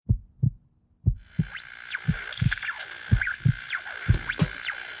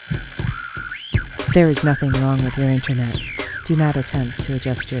There is nothing wrong with your internet. Do not attempt to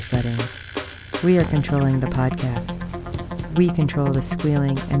adjust your settings. We are controlling the podcast. We control the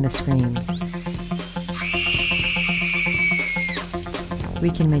squealing and the screams.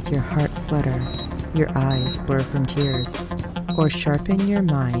 We can make your heart flutter, your eyes blur from tears, or sharpen your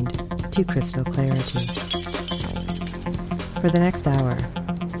mind to crystal clarity. For the next hour,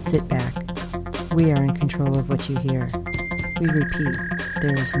 sit back. We are in control of what you hear. We repeat,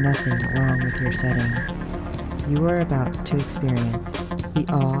 there is nothing wrong with your settings. You are about to experience the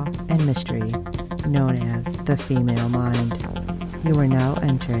awe and mystery known as the female mind. You are now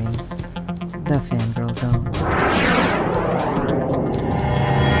entering the Fangirl Zone.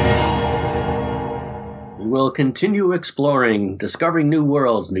 We'll continue exploring, discovering new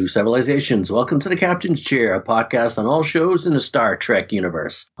worlds, new civilizations. Welcome to the Captain's Chair, a podcast on all shows in the Star Trek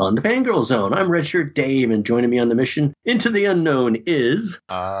universe. On the Fangirl Zone, I'm Redshirt Dave, and joining me on the mission into the unknown is...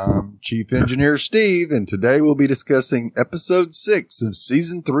 I'm Chief Engineer Steve, and today we'll be discussing Episode 6 of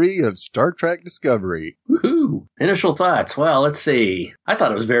Season 3 of Star Trek Discovery. Woohoo! Initial thoughts. Well, let's see. I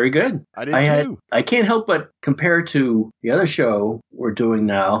thought it was very good. I did too. I can't help but compare to the other show we're doing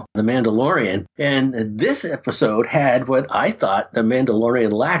now, The Mandalorian, and this episode had what I thought The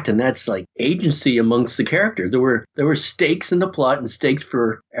Mandalorian lacked, and that's like agency amongst the characters. There were stakes in the plot and stakes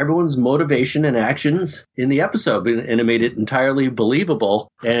for everyone's motivation and actions in the episode, and it made it entirely believable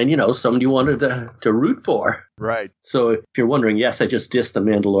and, someone you wanted to root for. Right. So if you're wondering, yes, I just dissed the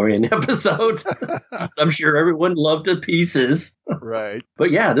Mandalorian episode. I'm sure everyone loved it pieces. Right. But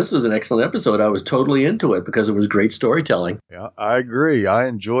yeah, this was an excellent episode. I was totally into it because it was great storytelling. Yeah, I agree. I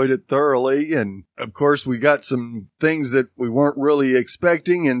enjoyed it thoroughly. And of course, we got some things that we weren't really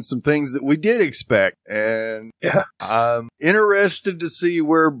expecting and some things that we did expect. And yeah, I'm interested to see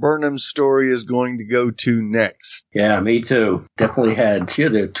where Burnham's story is going to go to next. Yeah, me too. Definitely had two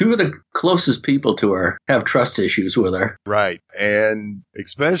of the closest people to her have trust issues with her. Right. And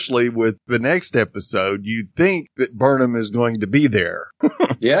especially with the next episode, you'd think that Burnham is going to be there.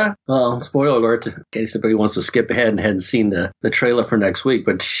 Yeah. Well, spoiler alert, in case anybody wants to skip ahead and hadn't seen the trailer for next week,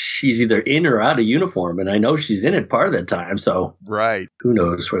 but she's either in or out of uniform, and I know she's in it part of the time, so right. Who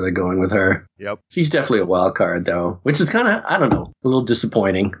knows where they're going with her. Yep. She's definitely a wild card, though, which is kind of, I don't know, a little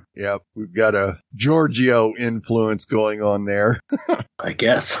disappointing. Yep. We've got a Giorgio influence going on there. I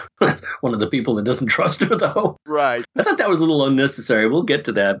guess. That's one of the people that doesn't trust her, though. Right. I thought that was a little unnecessary. We'll get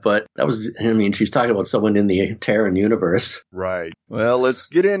to that, but she's talking about someone in the Terran universe. Right. Well, let's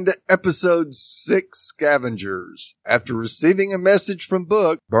get into Episode 6, Scavengers. After receiving a message from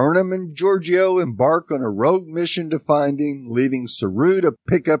Book, Burnham and Giorgio embark on a rogue mission to find him, leaving Saru to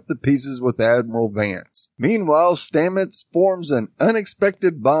pick up the pieces with Admiral Vance. Meanwhile, Stamets forms an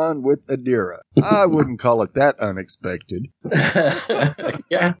unexpected bond with Adira. I wouldn't call it that unexpected.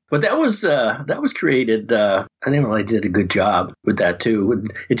 Yeah, but that was created. I think really did a good job with that too.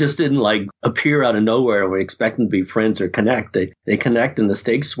 It just didn't appear out of nowhere and we expect them to be friends or connect. They connect, and the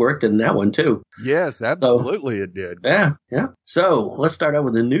stakes worked in that one too. Yes, absolutely, it did. Yeah. So let's start out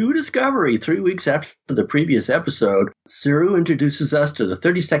with a new discovery. 3 weeks after the previous episode, Saru introduces us to the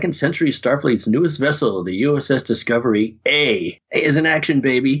 32nd Century Starfleet's newest vessel, the USS Discovery A. A is an action,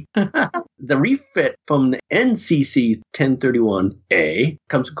 baby. The refit from the NCC 1031A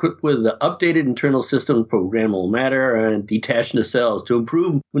comes equipped with the updated internal system programmable matter and detached nacelles to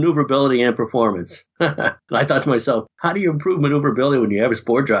improve maneuverability and performance. I thought to myself, how do you improve maneuverability when you have a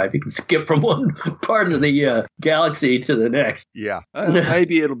spore drive? You can skip from one part of the galaxy to the next. Yeah.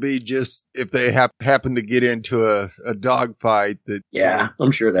 Maybe it'll be just if they happen to get into a dogfight that... Yeah,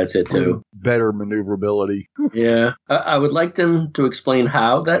 I'm sure that's it too. Better maneuverability. Yeah. I would like them to explain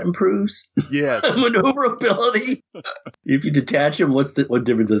how that improves. Yes. Maneuverability. If you detach them, what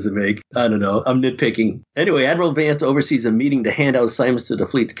difference does it make? I don't know. I'm nitpicking. Anyway, Admiral Vance oversees a meeting to hand out assignments to the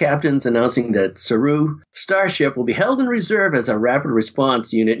fleet's captains, announcing that Saru Starship will be held in reserve as a rapid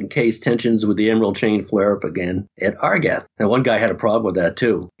response unit in case tensions with the Emerald Chain flare up again at Argath. And one guy had a problem with that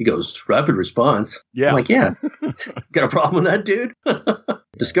too. He goes, rapid response? Yeah. I'm like, yeah. Got a problem with that, dude?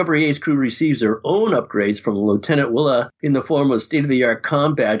 Discovery A's crew receives their own upgrades from Lieutenant Willa in the form of state-of-the-art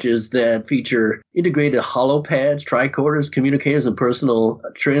comm badges that feature integrated holopads, tricorders, communicators, and personal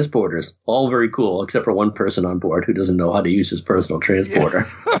transporters. All very cool, except for one person on board who doesn't know how to use his personal transporter.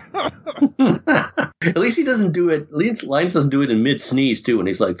 Yeah. At least he doesn't do it. Linus doesn't do it in mid-sneeze, too, when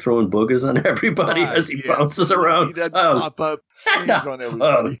he's throwing boogers on everybody as he bounces around. He doesn't pop up, sneeze on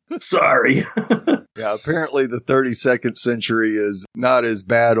everybody. Sorry. Yeah, apparently the 32nd century is not as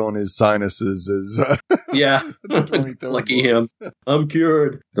bad on his sinuses as Yeah, the 23rd lucky him. I'm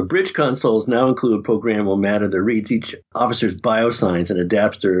cured. The bridge consoles now include programmable matter that reads each officer's biosigns and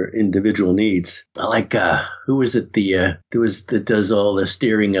adapts their individual needs. I like, who is it? That does all the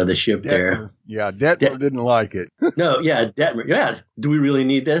steering of the ship Detmer. there. Yeah, Detmer didn't like it. No, yeah, Detmer. Yeah, do we really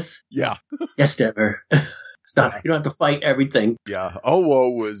need this? Yeah. Yes, Detmer. Stop. You don't have to fight everything. Yeah.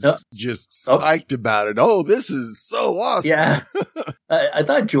 Owo was just psyched about it. Oh, this is so awesome. Yeah. I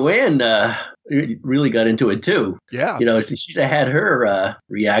thought Joanne really got into it too. Yeah. You know, she'd have had her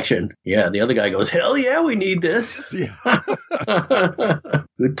reaction. Yeah, the other guy goes, hell yeah, we need this. Yeah.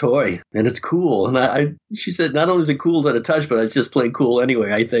 Good toy. And it's cool. And she said, not only is it cool to the touch, but it's just plain cool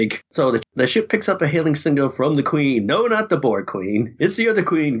anyway, I think. So the ship picks up a hailing signal from the Queen. No, not the Borg Queen. It's the other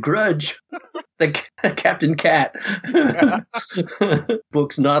Queen, Grudge. The Captain Cat.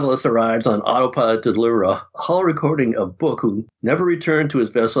 Book's Nautilus arrives on autopilot to deliver a hull recording of Book, who never returned to his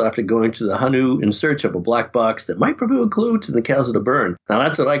vessel after going to the Hanu in search of a black box that might prove a clue to the cows of the burn. Now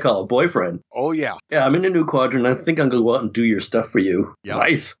that's what I call a boyfriend. Oh, yeah. Yeah, I'm in a new quadrant. I think I'm going to go out and do your stuff for you. Yep.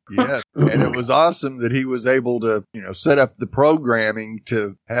 Nice. Yeah. And it was awesome that he was able to, set up the programming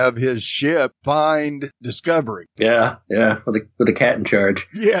to have his ship find Discovery. Yeah. With a cat in charge.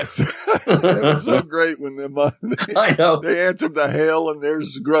 Yes. It was so great when I know. They answered the hail and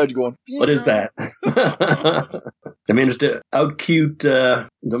there's Grudge going, what is that? They managed to out-cute the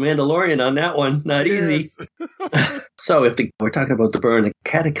Mandalorian on that one. Not easy. So we're talking about the burn, a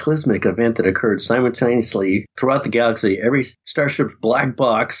cataclysmic event that occurred simultaneously throughout the galaxy, every starship's black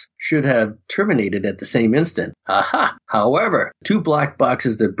box should have terminated at the same instant. Aha! However, 2 black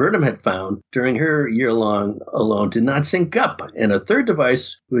boxes that Burnham had found during her year-long alone did not sync up, and a third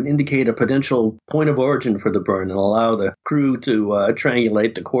device would indicate a potential point of origin for the burn and allow the crew to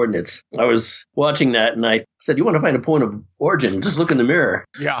triangulate the coordinates. I was watching that and I said, you want to find a point of origin? Just look in the mirror.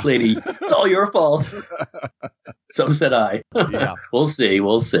 Yeah. Lady, it's all your fault. So said I. Yeah. We'll see.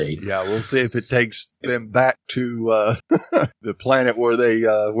 Yeah, we'll see if it takes them back to the planet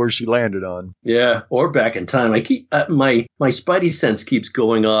where she landed on. Yeah, or back in time. I keep my spidey sense keeps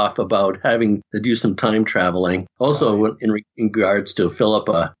going off about having to do some time traveling. Also, in regards to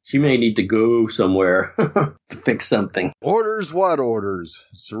Philippa, she may need to go somewhere to fix something. Orders? What orders?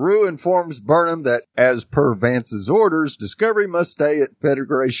 Saru informs Burnham that, as per Vance's orders, Discovery must stay at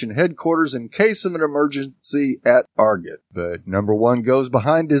Federation headquarters in case of an emergency at Argit. But number 1 goes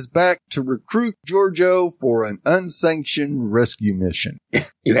behind his back to recruit Giorgio for an unsanctioned rescue mission.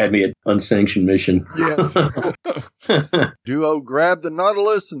 You had me at unsanctioned mission. Yes. Duo grab the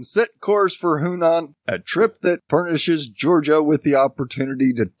Nautilus and set course for Hunan, a trip that furnishes Giorgio with the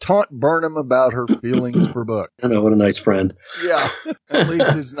opportunity to taunt Burnham about her feelings for Book. I know, what a nice friend. Yeah, at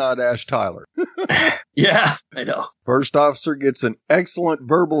least it's not Ash Tyler. Yeah, I know. First officer gets an excellent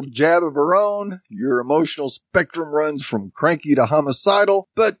verbal jab of her own. Your emotional spectrum runs from cranky to homicidal,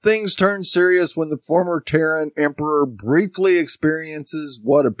 but things turn serious when the former Terran Emperor briefly experiences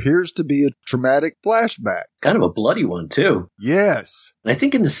what appears to be a traumatic flashback. Kind of a bloody one, too. Yes. I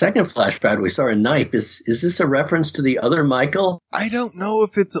think in the second flashback we saw a knife. Is this a reference to the other Michael? I don't know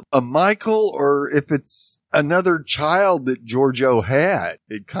if it's a Michael or if it's another child that Giorgio had.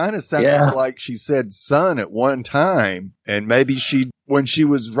 It kind of sounded like she said son at one time. And maybe when she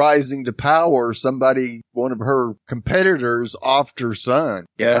was rising to power, one of her competitors offed her son.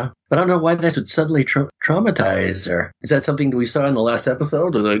 Yeah. But I don't know why that would suddenly traumatize her. Is that something that we saw in the last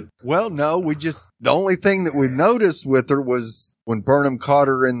episode? Well, no, the only thing that we noticed with her was when Burnham caught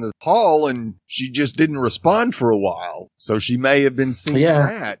her in the hall and she just didn't respond for a while. So she may have been seeing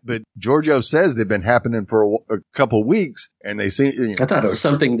that. But Giorgio says they've been happening for a couple weeks and they seem... I thought it was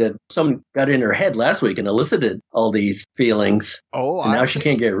something that someone got in her head last week and elicited all these feelings. Oh, and now she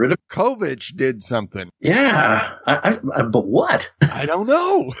can't get rid of it. Kovic did something. Yeah. But what? I don't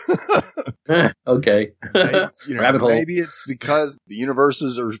know. Okay. Rabbit hole. Maybe it's because the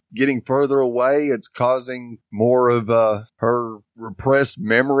universes are getting further away. It's causing more of her repressed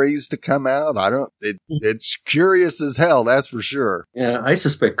memories to come out. It's curious as hell, that's for sure. Yeah, I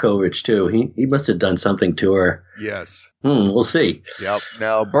suspect Kovic too. He must have done something to her. Yes. We'll see. Yep.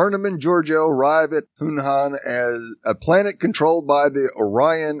 Now, Burnham and Giorgio arrive at Hunhan as a planet controlled by the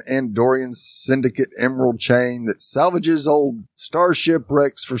Orion Andorian Syndicate Emerald Chain that salvages old starship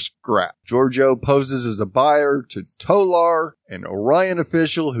wrecks for scrap. Giorgio poses as a buyer to Tolar an Orion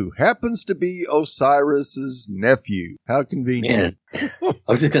official who happens to be Osiris's nephew. How convenient. Man, I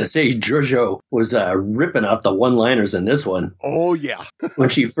was just going to say, Giorgio was ripping off the one-liners in this one. Oh, yeah. When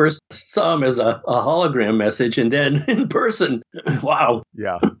she first saw him as a hologram message and then in person. Wow.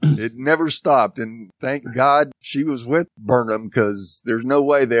 Yeah, it never stopped. And thank God she was with Burnham, because there's no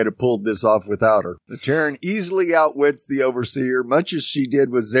way they'd have pulled this off without her. The Terran easily outwits the Overseer, much as she did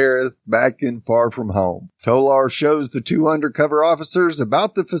with Zareth back in Far From Home. Tolar shows the two undercover officers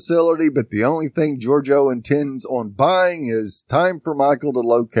about the facility, but the only thing Giorgio intends on buying is time for Michael to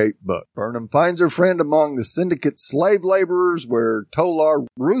locate Book. Burnham finds her friend among the Syndicate's slave laborers, where Tolar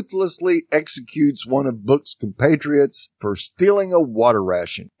ruthlessly executes one of Book's compatriots for stealing a water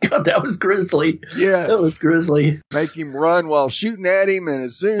ration. God, that was grisly. Yes. That was grisly. Make him run while shooting at him, and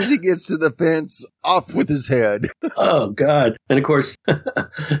as soon as he gets to the fence, off with his head. Oh, God. And of course,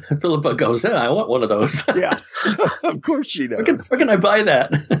 Philippa goes, I want one of those. Yeah, of course she does. Where can I buy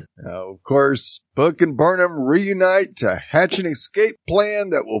that? Of course, Book and Burnham reunite to hatch an escape plan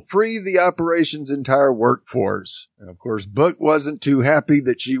that will free the operation's entire workforce. And of course, Book wasn't too happy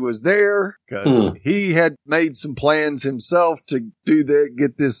that she was there, because he had made some plans himself to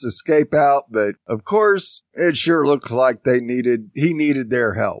get this escape out. But of course, it sure looked like he needed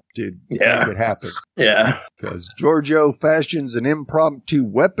their help to make it happen. Yeah. Because Giorgio fashions an impromptu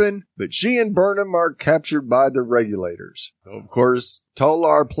weapon, but she and Burnham are captured by the regulators. Of course,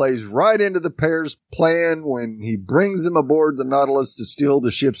 Tolar plays right into the pair's plan when he brings them aboard the Nautilus to steal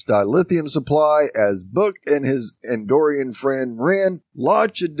the ship's dilithium supply, as Book and his Andorian friend Ren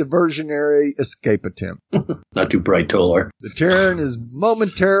launch a diversionary escape attempt. Not too bright, Tolar. The Terran is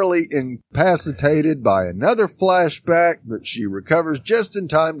momentarily incapacitated by another flashback, but she recovers just in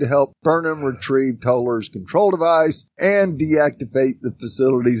time to help Burnham retrieve Tolar's control device and deactivate the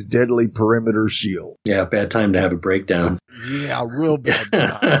facility's deadly perimeter shield. Yeah, bad time to have a breakdown. Yeah, real bad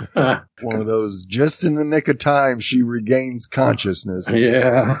time. One of those just in the nick of time she regains consciousness.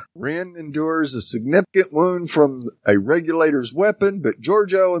 Yeah. Ren endures a significant wound from a regulator's weapon, but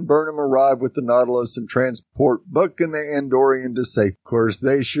Giorgio and Burnham arrive with the Nautilus and transport Book and the Andorian to safety. Of course,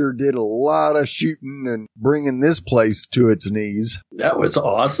 they sure did a lot of shooting and bringing this place to its knees. That was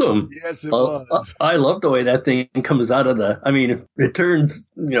awesome. Yes, it was. I love the way that thing comes out of it turns,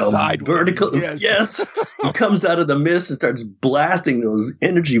 sideways, vertical. Yes. It comes out of the mist and starts blasting those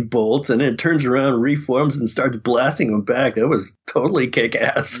energy bolts, and then it turns around, reforms, and starts blasting them back. That was totally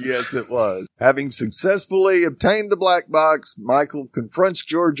kick-ass. Yes, it was. Having successfully obtained the black box, Michael confronts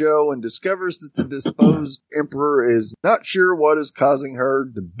Giorgio and discovers that the disposed Emperor is not sure what is causing her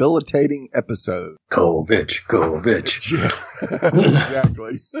debilitating episode. Kovich. Yeah,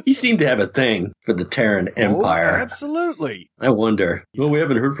 exactly. He seemed to have a thing for the Terran Empire. Oh, absolutely. I wonder. Well, we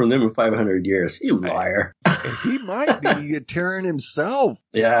haven't heard from them in 500 years. You liar. He might be a Terran himself.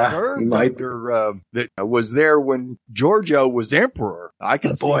 Yeah, he might. That was there when Giorgio was Emperor. I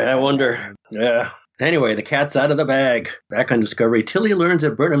can see. Boy, I wonder. Yeah. Anyway, the cat's out of the bag. Back on Discovery, Tilly learns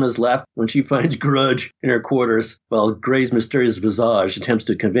that Burnham has left when she finds Grudge in her quarters, while Gray's mysterious visage attempts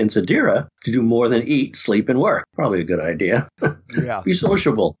to convince Adira to do more than eat, sleep, and work. Probably a good idea. Yeah. Be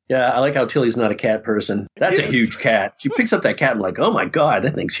sociable. Yeah, I like how Tilly's not a cat person. That's a huge cat. She picks up that cat and I'm like, oh my God,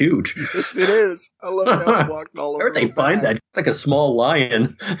 that thing's huge. Yes, it is. I love how it walked all over. Where'd they find that? It's like a small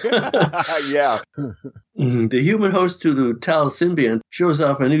lion. Yeah. The human host to the Tal symbiont shows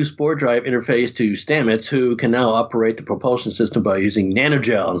off a new spore drive interface to Stamets, who can now operate the propulsion system by using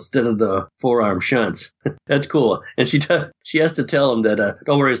nanogel instead of the forearm shunts. That's cool. And she has to tell him that,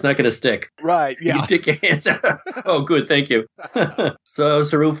 don't worry, it's not going to stick. Right, yeah. You stick your hands out. Oh, good, thank you. So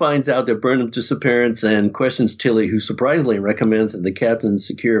Saru finds out that Burnham's disappearance and questions Tilly, who surprisingly recommends that the captain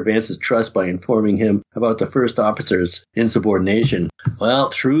secure Vance's trust by informing him about the first officer's insubordination. Well,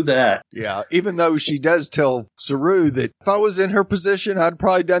 true that. Yeah, even though she does tell Saru that if I was in her position, I'd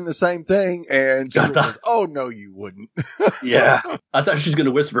probably done the same thing. And Saru goes, oh, no, you wouldn't. Yeah. I thought she was going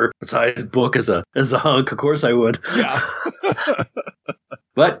to whisper, besides Book as a hunk, of course I would. Yeah.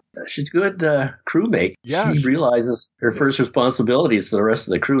 But she's a good crewmate. Yeah, she realizes her first responsibility is to the rest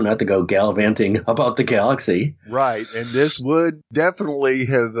of the crew not to go gallivanting about the galaxy. Right. And this would definitely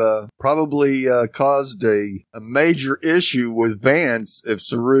have probably caused a major issue with Vance if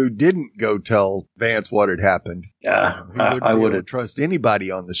Saru didn't go tell Vance what had happened. Yeah, He wouldn't I be able would to have. trust anybody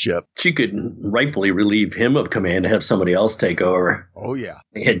on the ship. She could rightfully relieve him of command to have somebody else take over. Oh, yeah.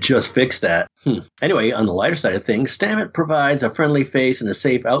 They had just fixed that. Anyway, on the lighter side of things, Stammet provides a friendly face and a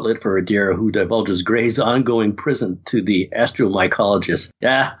safe outlet for Adira, who divulges Gray's ongoing prison to the astromycologist.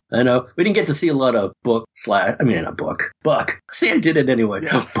 Yeah, I know. We didn't get to see a lot of Buck. See, I did it anyway.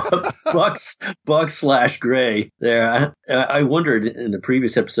 Yeah. Buck/Gray. There, I wondered in the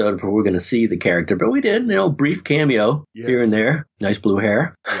previous episode if we were going to see the character, but we did. Brief cameo here and there. Nice blue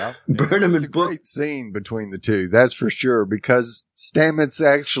hair. Yeah. Burnham It's and a Book. great scene between the two, that's for sure, because Stamets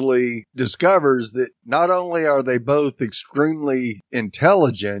actually discovers that not only are they both extremely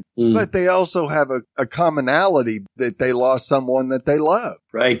intelligent, but they also have a commonality that they lost someone that they love.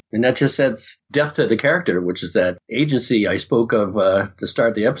 Right. And that just adds depth to the character, which is that agency I spoke of to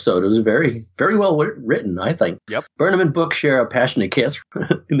start the episode. It was very, very well written, I think. Yep. Burnham and Book share a passionate kiss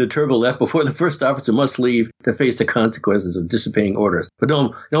in the turbolift before the first officer must leave to face the consequences of disobeying orders. But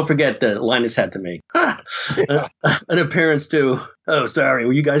don't forget that Linus had to make an appearance too. Oh, sorry.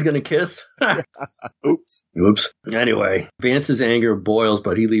 Were you guys going to kiss? Oops. Anyway, Vance's anger boils,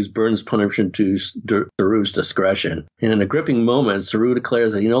 but he leaves Burns' punishment to Saru's discretion. And in a gripping moment, Saru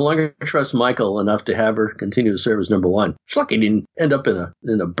declares that he no longer trusts Michael enough to have her continue to serve as number one. It's lucky he didn't end up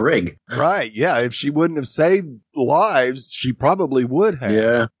in a brig. Right. Yeah. If she wouldn't have saved lives, she probably would have.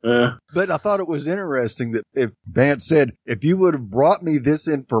 Yeah. But I thought it was interesting that if Vance said, if you would have brought me this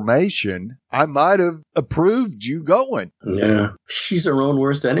information, I might have approved you going. Yeah. She's her own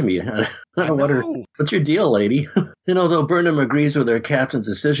worst enemy. What's your deal, lady? Although Burnham agrees with her captain's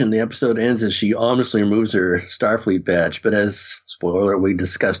decision, the episode ends as she ominously removes her Starfleet badge. But as, spoiler, we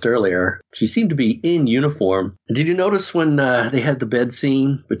discussed earlier, she seemed to be in uniform. Did you notice when they had the bed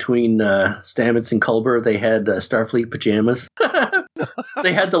scene between Stamets and Culber, they had Starfleet pajamas?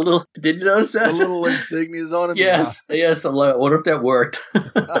 They had the little, did you notice that? The little insignias on them? Yes. I wonder if that worked.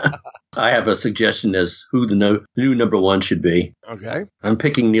 I have a suggestion as who the new number one should be. Okay. I'm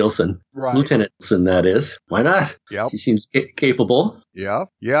picking Nielsen. Right. Lieutenant Nielsen, that is. Why not? Yep. He seems capable. Yeah.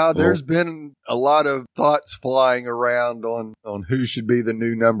 There's been a lot of thoughts flying around on who should be the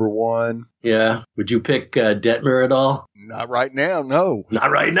new number one. Yeah. Would you pick Detmer at all? Not right now, no.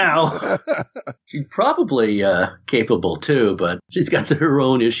 Not right now. She's probably capable too, but she's got her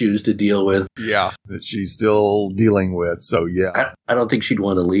own issues to deal with. Yeah, that she's still dealing with. So yeah, I don't think she'd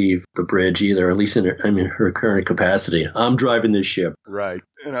want to leave the bridge either. At least in her current capacity. I'm driving this ship. Right.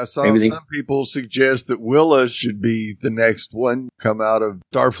 And I saw some people suggest that Willa should be the next one, come out of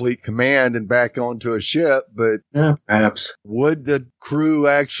Starfleet Command and back onto a ship. But yeah, perhaps. Would the crew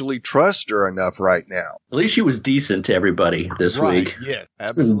actually trust her enough right now? At least she was decent to everybody this week. Yeah,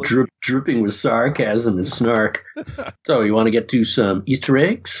 absolutely. Dripping with sarcasm and snark. So you want to get to some Easter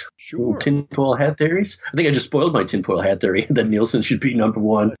eggs? Sure. Tinfoil hat theories? I think I just spoiled my tinfoil hat theory that Nielsen should be number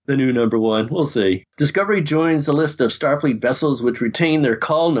one, the new number one. We'll see. Discovery joins the list of Starfleet vessels which retain their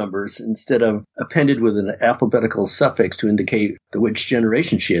call numbers instead of appended with an alphabetical suffix to indicate which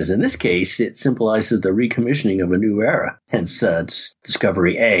generation she is. In this case, it symbolizes the recommissioning of a new era. Hence,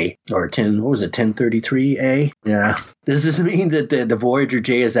 Discovery A, or 1033A? Yeah. Does this mean that the Voyager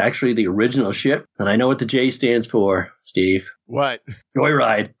J is actually the original ship? And I know what the J stands for, Steve. What?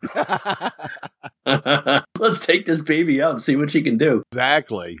 Joyride. Let's take this baby out and see what she can do.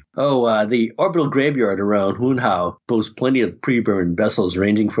 Exactly. Oh, the orbital graveyard around Hunhao boasts plenty of pre-burn vessels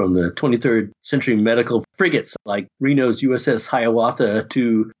ranging from the 23rd century medical frigates like Reno's USS Hiawatha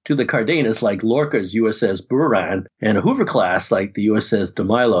to the Cardenas like Lorca's USS Buran, and a Hoover class like the USS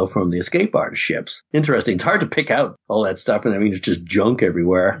DeMilo from the escape artist ships. Interesting. It's hard to pick out all that stuff, and I mean, it's just junk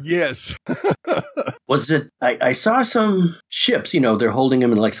everywhere. Yes. Was it? I saw some ships, they're holding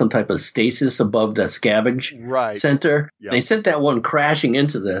them in like some type of stasis above the Scavenge center. Yep. They sent that one crashing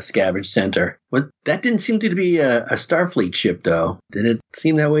into the Scavenge center. That didn't seem to be a Starfleet ship, though. Did it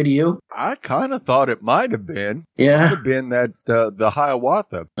seem that way to you? I kind of thought it might have been. Yeah. It might have been that the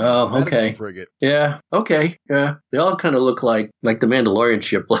Hiawatha. Oh, okay. Frigate. Yeah. Okay. Yeah. They all kind of look like the Mandalorian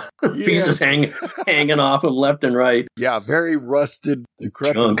ship. Pieces hanging off them left and right. Yeah. Very rusted,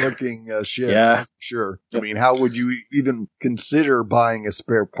 decrepit-looking ships. Yeah. That's for sure. I mean, how would you even consider buying a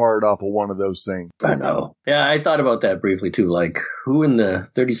spare part off of one of those things? I know. Yeah, I thought about that briefly, too. Like, who in the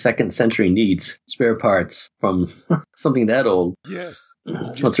 32nd century needs spare parts from something that old? Yes.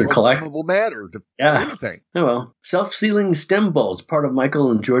 What's their collect? Matter to anything. Oh, well. Self-sealing stem bolts, part of Michael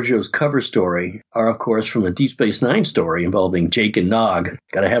and Giorgio's cover story, are, of course, from a Deep Space Nine story involving Jake and Nog.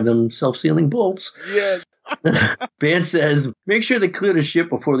 Gotta have them self-sealing bolts. Yes. Vance says, make sure they clear the ship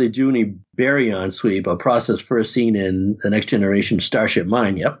before they do any baryon sweep, a process first seen in the Next Generation Starship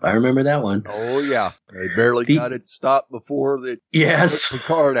Mine. Yep, I remember that one. Oh, yeah. They barely got it stopped before they took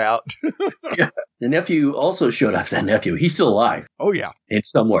Picard out. Yeah. The nephew also showed up, that nephew. He's still alive. Oh, yeah.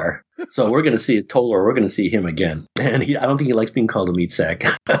 It's somewhere. So we're going to see Toller. We're going to see him again. And I don't think he likes being called a meat sack.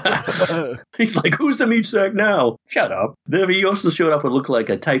 He's like, who's the meat sack now? Shut up. He also showed up what looked like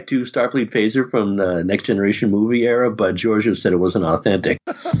a Type 2 Starfleet phaser from the Next Generation movie era, but Giorgio said it wasn't authentic.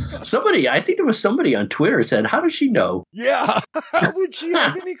 I think there was somebody on Twitter said, how does she know? Yeah. How would she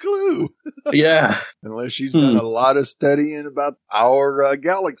have any clue? Yeah. Unless she's done a lot of studying about our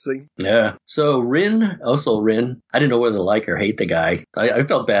galaxy. Yeah. So Rin, I didn't know whether to like or hate the guy. I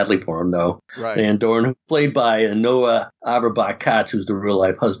felt badly for him, though. Right. And Dorn, played by Noah Auerbach-Katz, who's the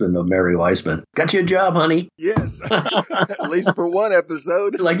real-life husband of Mary Wiseman. Got you a job, honey. Yes. At least for one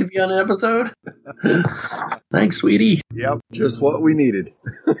episode. Would you like to be on an episode? Thanks, sweetie. Yep. Just what we needed.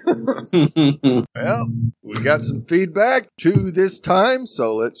 Well, we got some feedback too this time,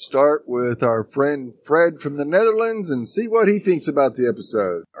 so let's start with our friend Fred from the Netherlands and see what he thinks about the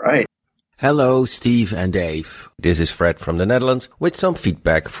episode. All right. Hello, Steve and Dave. This is Fred from the Netherlands with some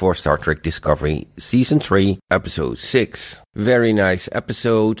feedback for Star Trek Discovery Season 3, Episode 6. Very nice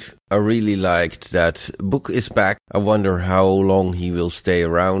episode. I really liked that Book is back. I wonder how long he will stay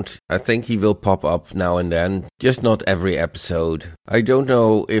around. I think he will pop up now and then, just not every episode. I don't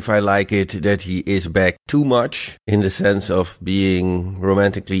know if I like it that he is back too much, in the sense of being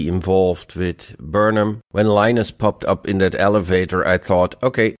romantically involved with Burnham. When Linus popped up in that elevator, I thought,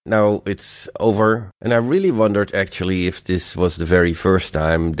 okay, now it's over. And I really wondered actually if this was the very first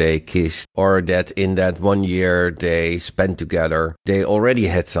time they kissed, or that in that 1 year they spent together, they already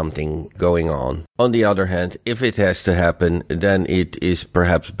had something going on. On the other hand, if it has to happen, then it is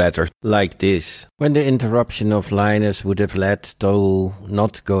perhaps better like this. When the interruption of Linus would have led to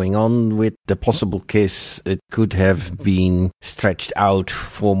not going on with the possible kiss, it could have been stretched out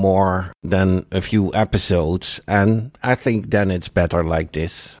for more than a few episodes, and I think then it's better like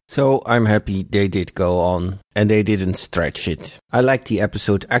this. So I'm happy they did go on, and they didn't stretch it. I liked the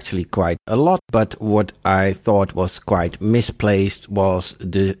episode actually quite a lot, but what I thought was quite misplaced was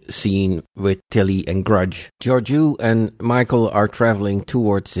the scene with Tilly and Grudge. Georgiou and Michael are traveling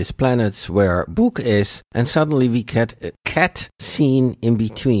towards this planet where Book is, and suddenly we get a cat scene in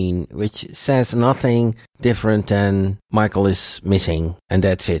between, which says nothing different than Michael is missing, and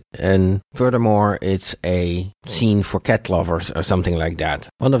that's it. And furthermore, it's a scene for cat lovers or something like that.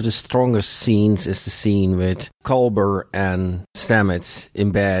 One of the strongest scenes is the scene with Culber and Stamets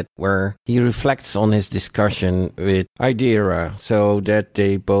in bed, where he reflects on his discussion with Idira, so that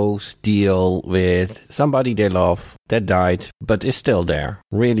they both deal with somebody they love that died, but is still there.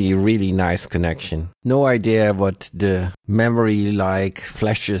 Really, really nice connection. No idea what the memory-like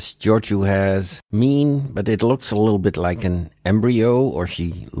flashes Georgiou has mean, but it looks a little bit like an embryo, or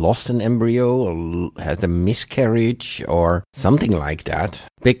she lost an embryo, or had a miscarriage, or something like that.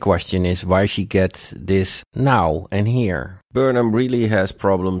 Big question is why she gets this now and here. Burnham really has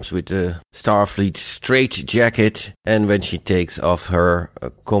problems with the Starfleet straitjacket, and when she takes off her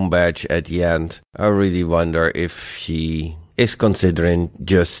comm badge at the end, I really wonder if she is considering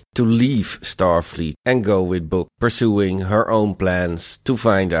just to leave Starfleet and go with Book, pursuing her own plans to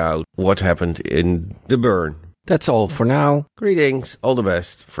find out what happened in the burn. That's all for now. Greetings, all the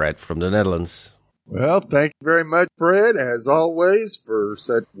best, Fred from the Netherlands. Well, thank you very much, Fred, as always, for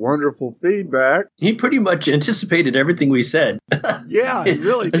such wonderful feedback. He pretty much anticipated everything we said. Yeah, he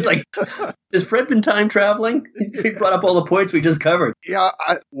really did. It's like, has Fred been time traveling? He brought up all the points we just covered. Yeah,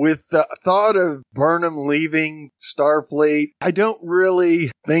 with the thought of Burnham leaving Starfleet, I don't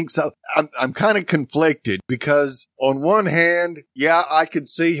really think so. I'm kind of conflicted because on one hand, yeah, I could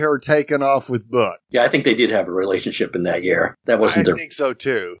see her taking off with Book. Yeah, I think they did have a relationship in that year. That wasn't I think so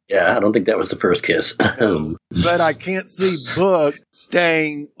too. Yeah, I don't think that was the first kiss. But I can't see Book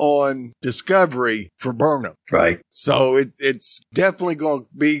staying on Discovery for Burnham. Right. So it's definitely going to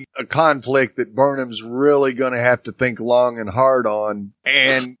be a conflict that Burnham's really going to have to think long and hard on.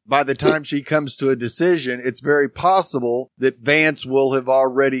 And by the time she comes to a decision, it's very possible that Vance will have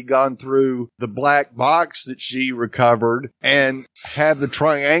already gone through the black box that she recovered and have the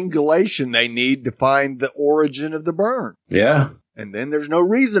triangulation they need to find the origin of the burn. Yeah. And then there's no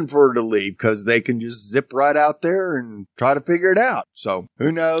reason for her to leave because they can just zip right out there and try to figure it out. So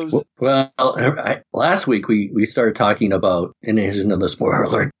who knows? Well, last week we started talking about, and here's another spoiler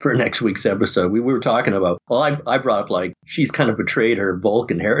alert for next week's episode. We were talking about, well, I brought up like she's kind of betrayed her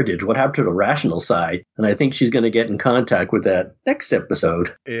Vulcan heritage. What happened to the rational side? And I think she's going to get in contact with that next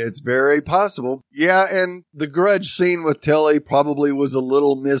episode. It's very possible. Yeah, and the grudge scene with Tilly probably was a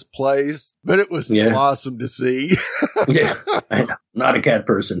little misplaced, but it was still awesome to see. Yeah, I know. Not a cat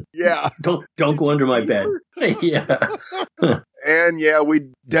person. Yeah. Don't go under my bed. Yeah. And yeah,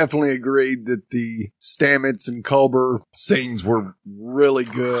 we definitely agreed that the Stamets and Culber scenes were really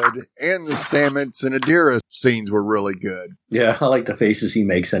good. And the Stamets and Adira scenes were really good. Yeah, I like the faces he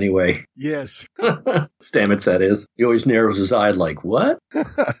makes anyway. Yes. Stamets, that is. He always narrows his eye like, what?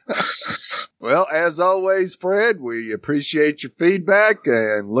 Well, as always, Fred, we appreciate your feedback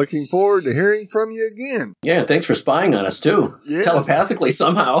and looking forward to hearing from you again. Yeah, thanks for spying on us, too. Yes. Telepathically,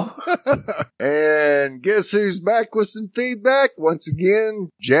 somehow. And guess who's back with some feedback? Once again,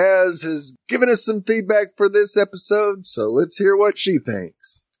 Jazz has given us some feedback for this episode, so let's hear what she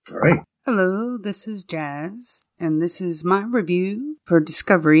thinks. All right. Hello, this is Jazz, and this is my review for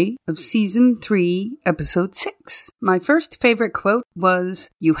Discovery of Season 3, Episode 6. My first favorite quote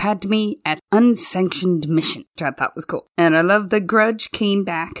was, "You had me at unsanctioned mission," which I thought was cool. And I love the grudge came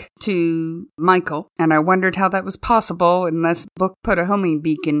back to Michael, and I wondered how that was possible unless Book put a homing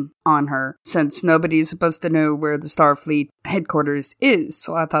beacon on her, since nobody's supposed to know where the Starfleet headquarters is,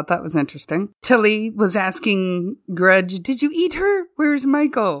 so I thought that was interesting. Tilly was asking Grudge, "Did you eat her? Where's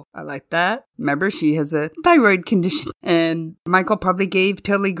Michael?" I like that. Remember, she has a thyroid condition. And Michael probably gave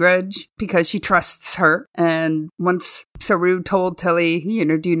Tilly Grudge because she trusts her. And once Saru told Tilly,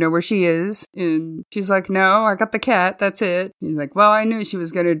 do you know where she is? And she's like, "No, I got the cat. That's it." He's like, "Well, I knew she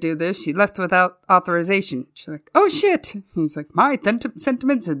was going to do this. She left without authorization." She's like, "Oh, shit." He's like, "My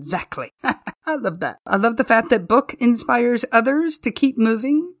sentiments exactly." I love that. I love the fact that Book inspires others to keep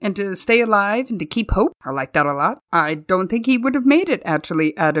moving and to stay alive and to keep hope. I like that a lot. I don't think he would have made it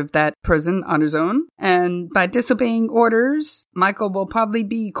actually out of that prison on his own. And by disobeying orders, Michael will probably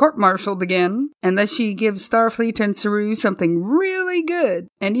be court-martialed again unless she gives Starfleet and Saru something really good.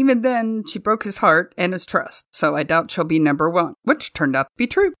 And even then, she broke his heart and his trust. So I doubt she'll be number one, which turned out to be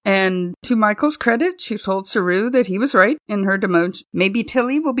true. And to Michael's credit, she told Saru that he was right in her demotion. Maybe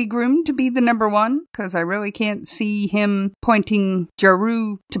Tilly will be groomed to be the number one, because I really can't see him pointing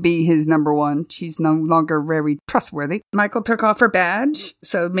Jaru to be his number one. She's no longer very trustworthy. Michael took off her badge,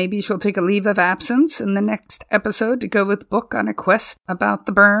 so maybe she'll take a leave of absence in the next episode to go with Book on a quest about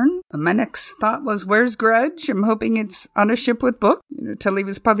the burn. And my next thought was, where's Grudge? I'm hoping it's on a ship with Book. Tilly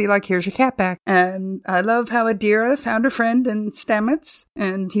was probably like, "Here's your cat back." And I love how Adira found a friend in Stamets,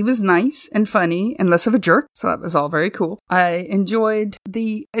 and he was nice and funny and less of a jerk, so that was all very cool. I enjoyed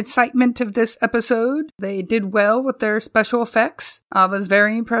the excitement of this episode. They did well with their special effects. I was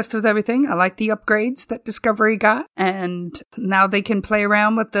very impressed with everything. I like the upgrades that Discovery got, and now they can play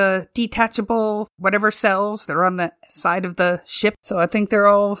around with the detachable whatever cells that are on the side of the ship. So I think they're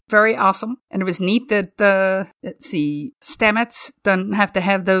all very awesome. And it was neat that Stamets doesn't have to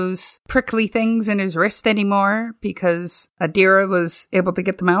have those prickly things in his wrist anymore because Adira was able to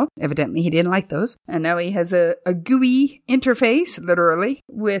get them out. Evidently he didn't like those. And now he has a GUI interface, literally,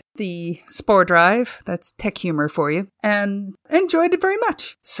 with the Spore Drive. That's tech humor for you. And enjoyed it very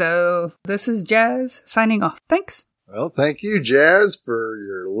much. So this is Jazz signing off. Thanks. Well, thank you, Jazz, for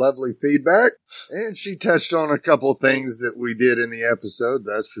your lovely feedback. And she touched on a couple things that we did in the episode,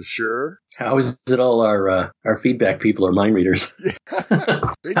 that's for sure. How is it all our feedback people are mind readers?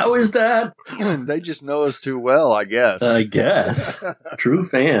 How is that? They just know us too well, I guess. I guess. True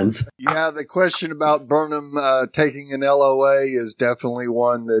fans. Yeah, the question about Burnham taking an LOA is definitely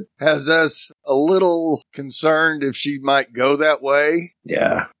one that has us a little concerned if she might go that way.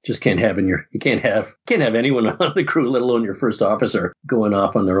 Yeah, just can't have you can't have anyone on the crew, let alone your first officer, going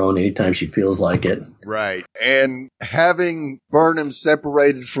off on their own anytime she feels like it. Right. And having Burnham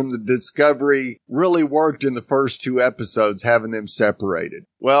separated from the Discovery really worked in the first two episodes, having them separated.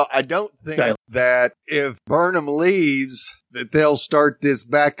 Well, I don't think that if Burnham leaves, that they'll start this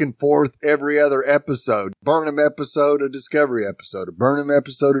back and forth every other episode. Burnham episode, a Discovery episode, a Burnham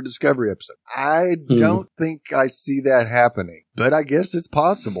episode, a Discovery episode. I don't think I see that happening, but I guess it's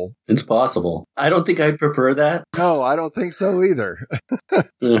possible. It's possible. I don't think I prefer that. No, I don't think so either.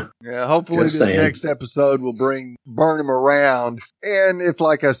 Yeah, hopefully this next episode will bring Burnham around. And if,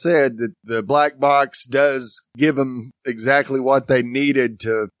 like I said, the black box does give him exactly what they needed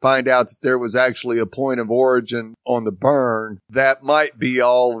to find out that there was actually a point of origin on the burn, that might be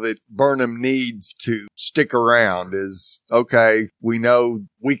all that Burnham needs to stick around is, okay, we know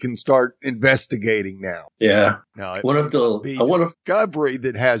we can start investigating now. Yeah. Now, it What may if they'll- not be I wonder if- Discovery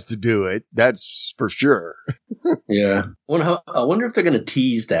that has to do it. That's for sure. Yeah. I wonder if they're going to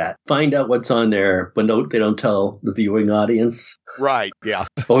tease that. Find out what's on there, but no, they don't tell the viewing audience. Right. Yeah.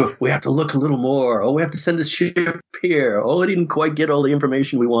 Oh, we have to look a little more. Oh, we have to send this ship here. Oh, I didn't quite get all the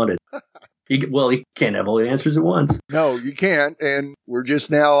information we wanted. He can't have all the answers at once. No, you can't. And we're just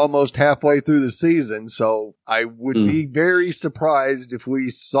now almost halfway through the season. So I would be very surprised if we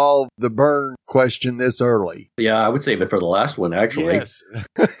solve the burn question this early. Yeah, I would save it for the last one, actually. Yes,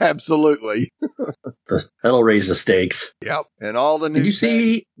 absolutely. That'll raise the stakes. Yep. And all the new. Did you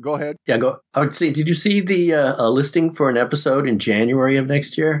see? Go ahead. Yeah, go. I would say, did you see the listing for an episode in January of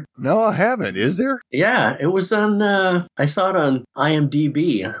next year? No, I haven't. Is there? Yeah, it was on. I saw it on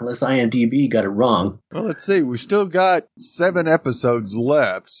IMDb. Unless IMDb got it wrong. Well, let's see. We still got 7 episodes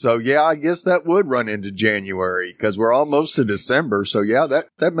left. So, yeah, I guess that would run into January because we're almost to December. So, yeah,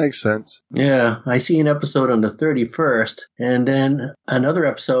 that makes sense. Yeah, I see an episode on the 31st, and then another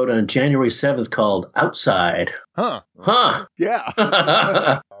episode on January 7th called Outside. Huh. Yeah.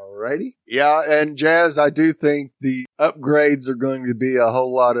 Alrighty. Yeah, and Jazz, I do think the upgrades are going to be a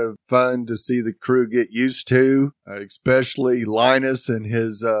whole lot of fun to see the crew get used to, especially Linus and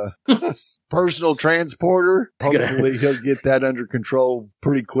his personal transporter. Hopefully he'll get that under control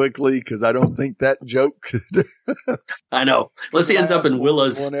pretty quickly because I don't think that joke could. I know. Unless he ends up in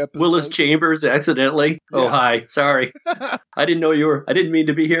Willa's chambers accidentally. Yeah. Oh, hi. Sorry. I didn't know I didn't mean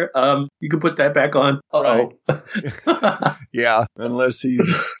to be here. You can put that back on. Uh-oh. Right. Yeah, unless he's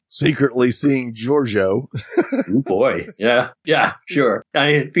secretly seeing Giorgio. Oh, boy. Yeah. Yeah, sure.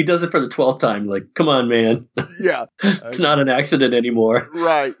 If he does it for the 12th time, like, come on, man. Yeah. It's not an accident anymore.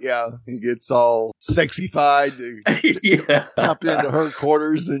 Right, yeah. He gets all sexified to pop into her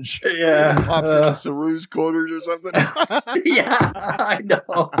quarters and pops into Saru's quarters or something. Yeah, I know.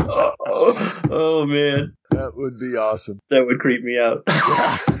 Oh, man. That would be awesome. That would creep me out.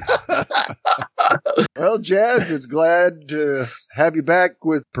 Well, Jazz, it's glad to have you back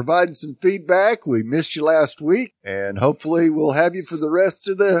with providing some feedback. We missed you last week, and hopefully we'll have you for the rest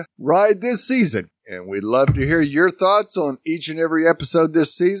of the ride this season. And we'd love to hear your thoughts on each and every episode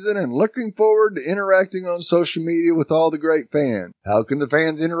this season and looking forward to interacting on social media with all the great fans. How can the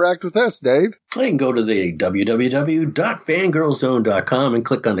fans interact with us, Dave? You can go to the www.fangirlzone.com and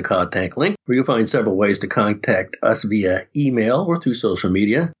click on the contact link, where you'll find several ways to contact us via email or through social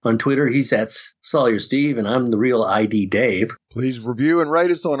media. On Twitter, he's at Sawyer Steve, and I'm the real ID Dave. Please review and rate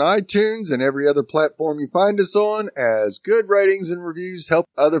us on iTunes and every other platform you find us on, as good ratings and reviews help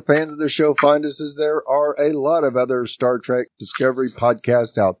other fans of the show find us, as there are a lot of other Star Trek Discovery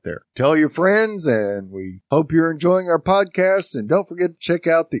podcasts out there. Tell your friends, and we hope you're enjoying our podcast, and don't forget to check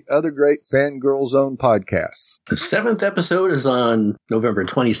out the other great Fangirl Zone podcasts. The 7th episode is on November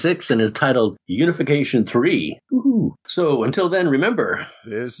 26th and is titled Unification 3. Woohoo. So until then, remember,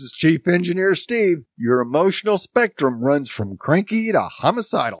 this is Chief Engineer Steve. Your emotional spectrum runs from cranky to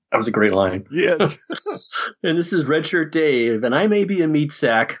homicidal. That was a great line. Yes. And this is Redshirt Dave, and I may be a meat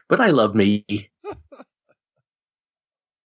sack, but I love me.